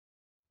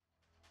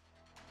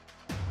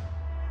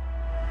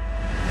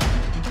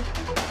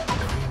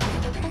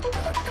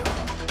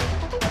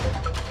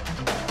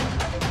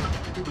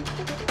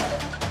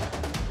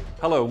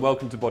Hello and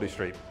welcome to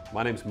Bodystreet.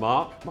 My name's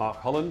Mark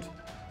Holland,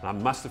 and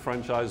I'm Master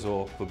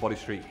Franchisor for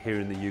Bodystreet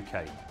here in the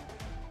UK.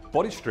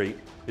 Bodystreet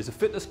is a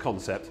fitness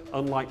concept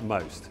unlike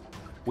most.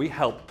 We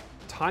help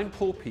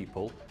time-poor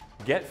people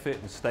get fit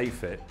and stay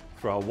fit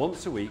through our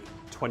once-a-week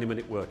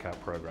 20-minute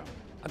workout program.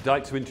 I'd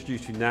like to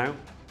introduce you now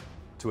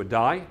to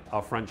Adai,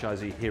 our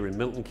franchisee here in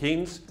Milton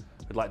Keynes.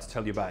 I'd like to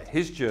tell you about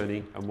his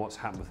journey and what's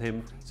happened with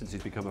him since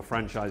he's become a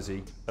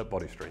franchisee at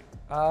Bodystreet.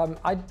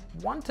 I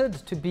wanted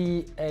to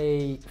be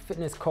a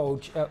fitness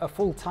coach, a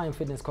full-time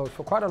fitness coach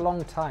for quite a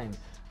long time.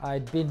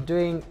 I'd been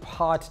doing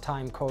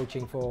part-time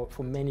coaching for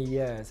many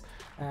years.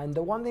 And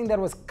the one thing that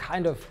was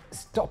kind of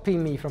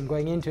stopping me from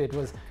going into it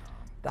was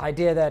the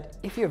idea that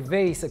if you're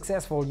very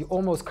successful, you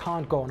almost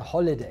can't go on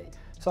holiday.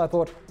 So I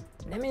thought,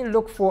 let me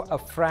look for a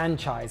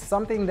franchise,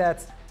 something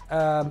that's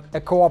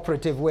a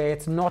cooperative where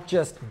it's not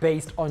just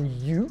based on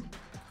you.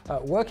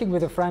 Working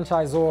with a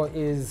franchisor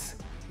is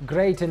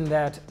great in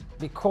that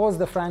because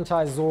the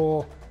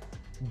franchisor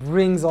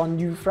brings on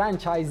new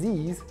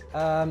franchisees,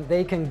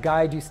 they can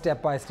guide you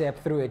step by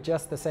step through it,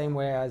 just the same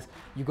way as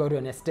you go to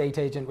an estate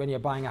agent when you're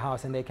buying a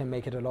house and they can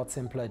make it a lot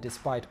simpler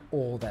despite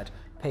all that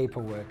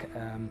paperwork.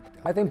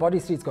 I think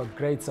Bodystreet's got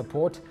great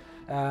support.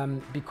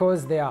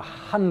 Because there are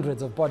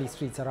hundreds of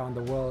Bodystreets around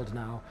the world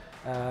now,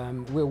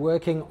 we're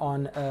working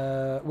on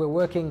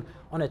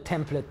a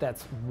template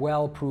that's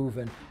well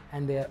proven,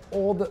 and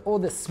all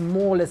the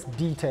smallest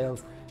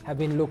details have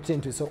been looked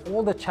into. So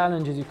all the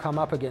challenges you come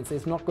up against,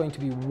 there's not going to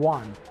be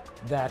one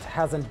that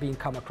hasn't been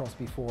come across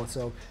before.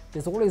 So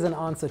there's always an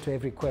answer to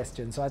every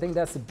question. So I think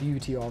that's the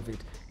beauty of it,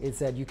 is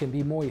that you can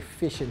be more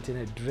efficient in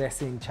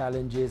addressing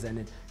challenges and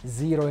in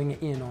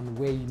zeroing in on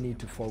where you need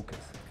to focus.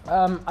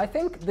 I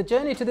think the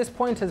journey to this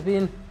point has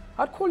been,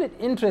 I'd call it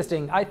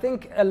interesting. I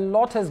think a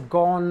lot has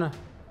gone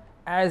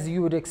as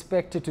you would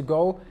expect it to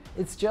go.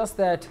 It's just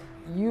that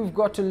you've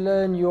got to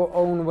learn your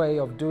own way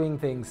of doing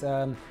things.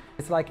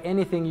 It's like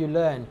anything you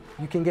learn,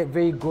 you can get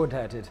very good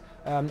at it.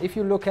 If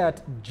you look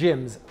at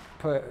gyms,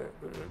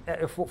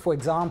 for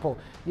example,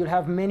 you'll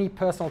have many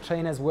personal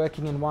trainers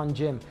working in one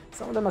gym.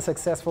 Some of them are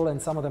successful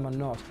and some of them are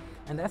not.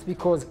 And that's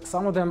because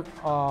some of them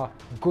are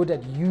good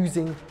at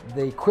using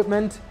the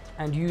equipment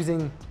and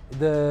using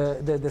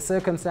the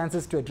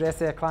circumstances to address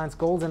their clients'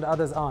 goals, and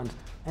others aren't.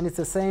 And it's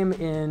the same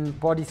in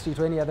Bodystreet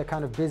or any other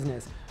kind of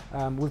business.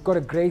 We've got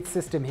a great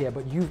system here,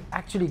 but you've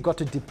actually got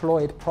to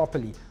deploy it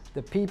properly.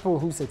 The people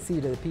who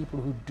succeed are the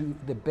people who do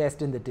the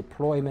best in the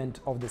deployment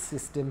of the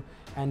system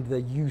and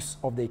the use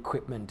of the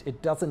equipment.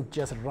 It doesn't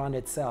just run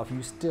itself.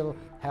 You still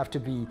have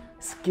to be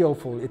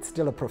skillful. It's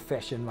still a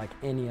profession like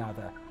any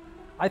other.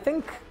 I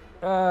think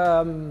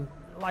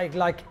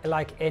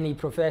like any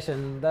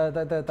profession,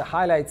 the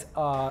highlights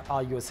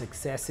are your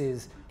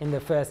successes. In the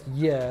first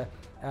year,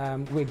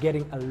 we're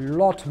getting a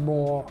lot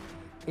more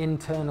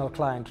internal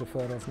client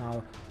referrals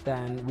now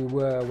than we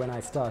were when I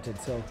started.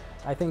 So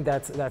I think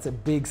that's a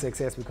big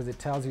success because it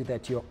tells you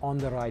that you're on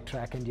the right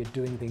track and you're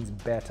doing things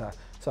better.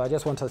 So I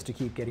just want us to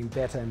keep getting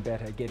better and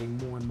better, getting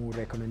more and more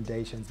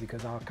recommendations,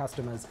 because our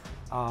customers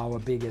are our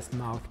biggest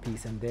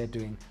mouthpiece and they're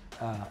doing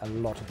a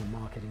lot of the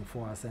marketing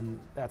for us. And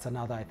that's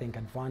another, I think,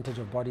 advantage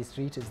of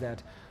Bodystreet, is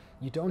that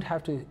you don't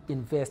have to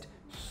invest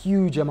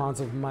huge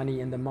amounts of money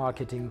in the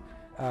marketing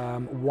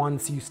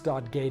once you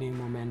start gaining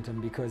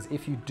momentum, because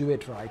if you do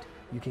it right,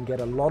 you can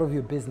get a lot of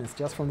your business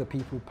just from the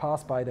people who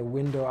pass by the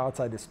window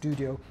outside the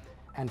studio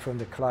and from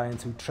the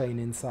clients who train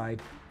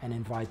inside and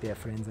invite their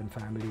friends and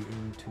family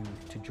in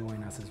to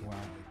join us as well.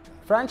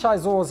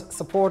 Franchisors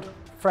support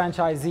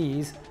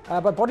franchisees,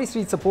 but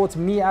Bodystreet supports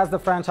me as the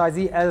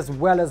franchisee as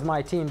well as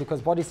my team,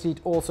 because Bodystreet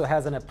also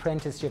has an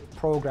apprenticeship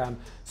program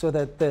so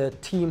that the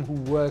team who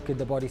work in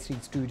the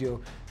Bodystreet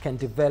studio can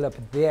develop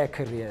their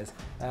careers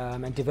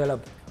and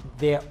develop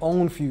their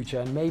own future,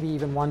 and maybe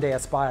even one day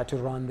aspire to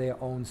run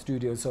their own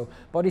studio. So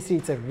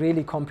Bodystreet's a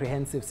really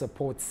comprehensive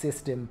support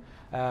system,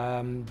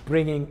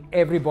 bringing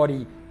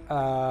everybody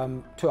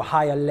to a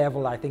higher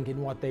level, I think,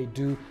 in what they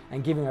do,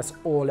 and giving us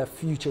all a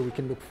future we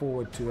can look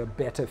forward to, a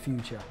better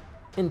future.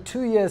 In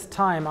 2 years'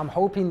 time, I'm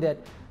hoping that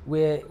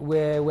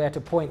we're at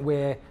a point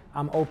where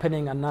I'm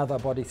opening another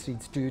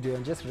Bodystreet studio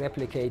and just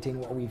replicating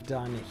what we've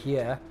done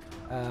here,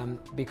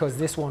 because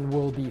this one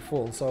will be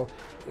full. So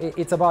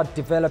it's about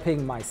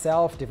developing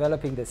myself,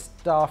 developing the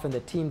staff and the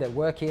team that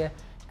work here,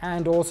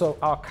 and also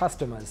our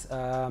customers,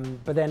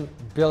 but then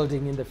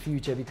building in the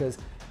future, because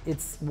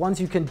it's once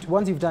you've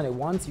done it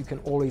once, you can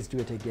always do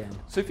it again.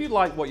 So if you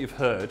like what you've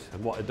heard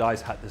and what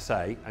Adai's had to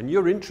say, and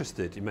you're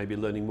interested in maybe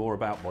learning more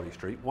about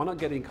Bodystreet, why not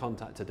get in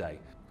contact today?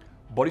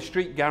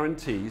 Bodystreet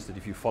guarantees that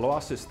if you follow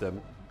our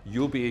system,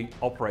 you'll be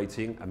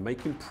operating and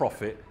making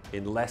profit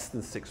in less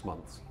than 6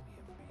 months.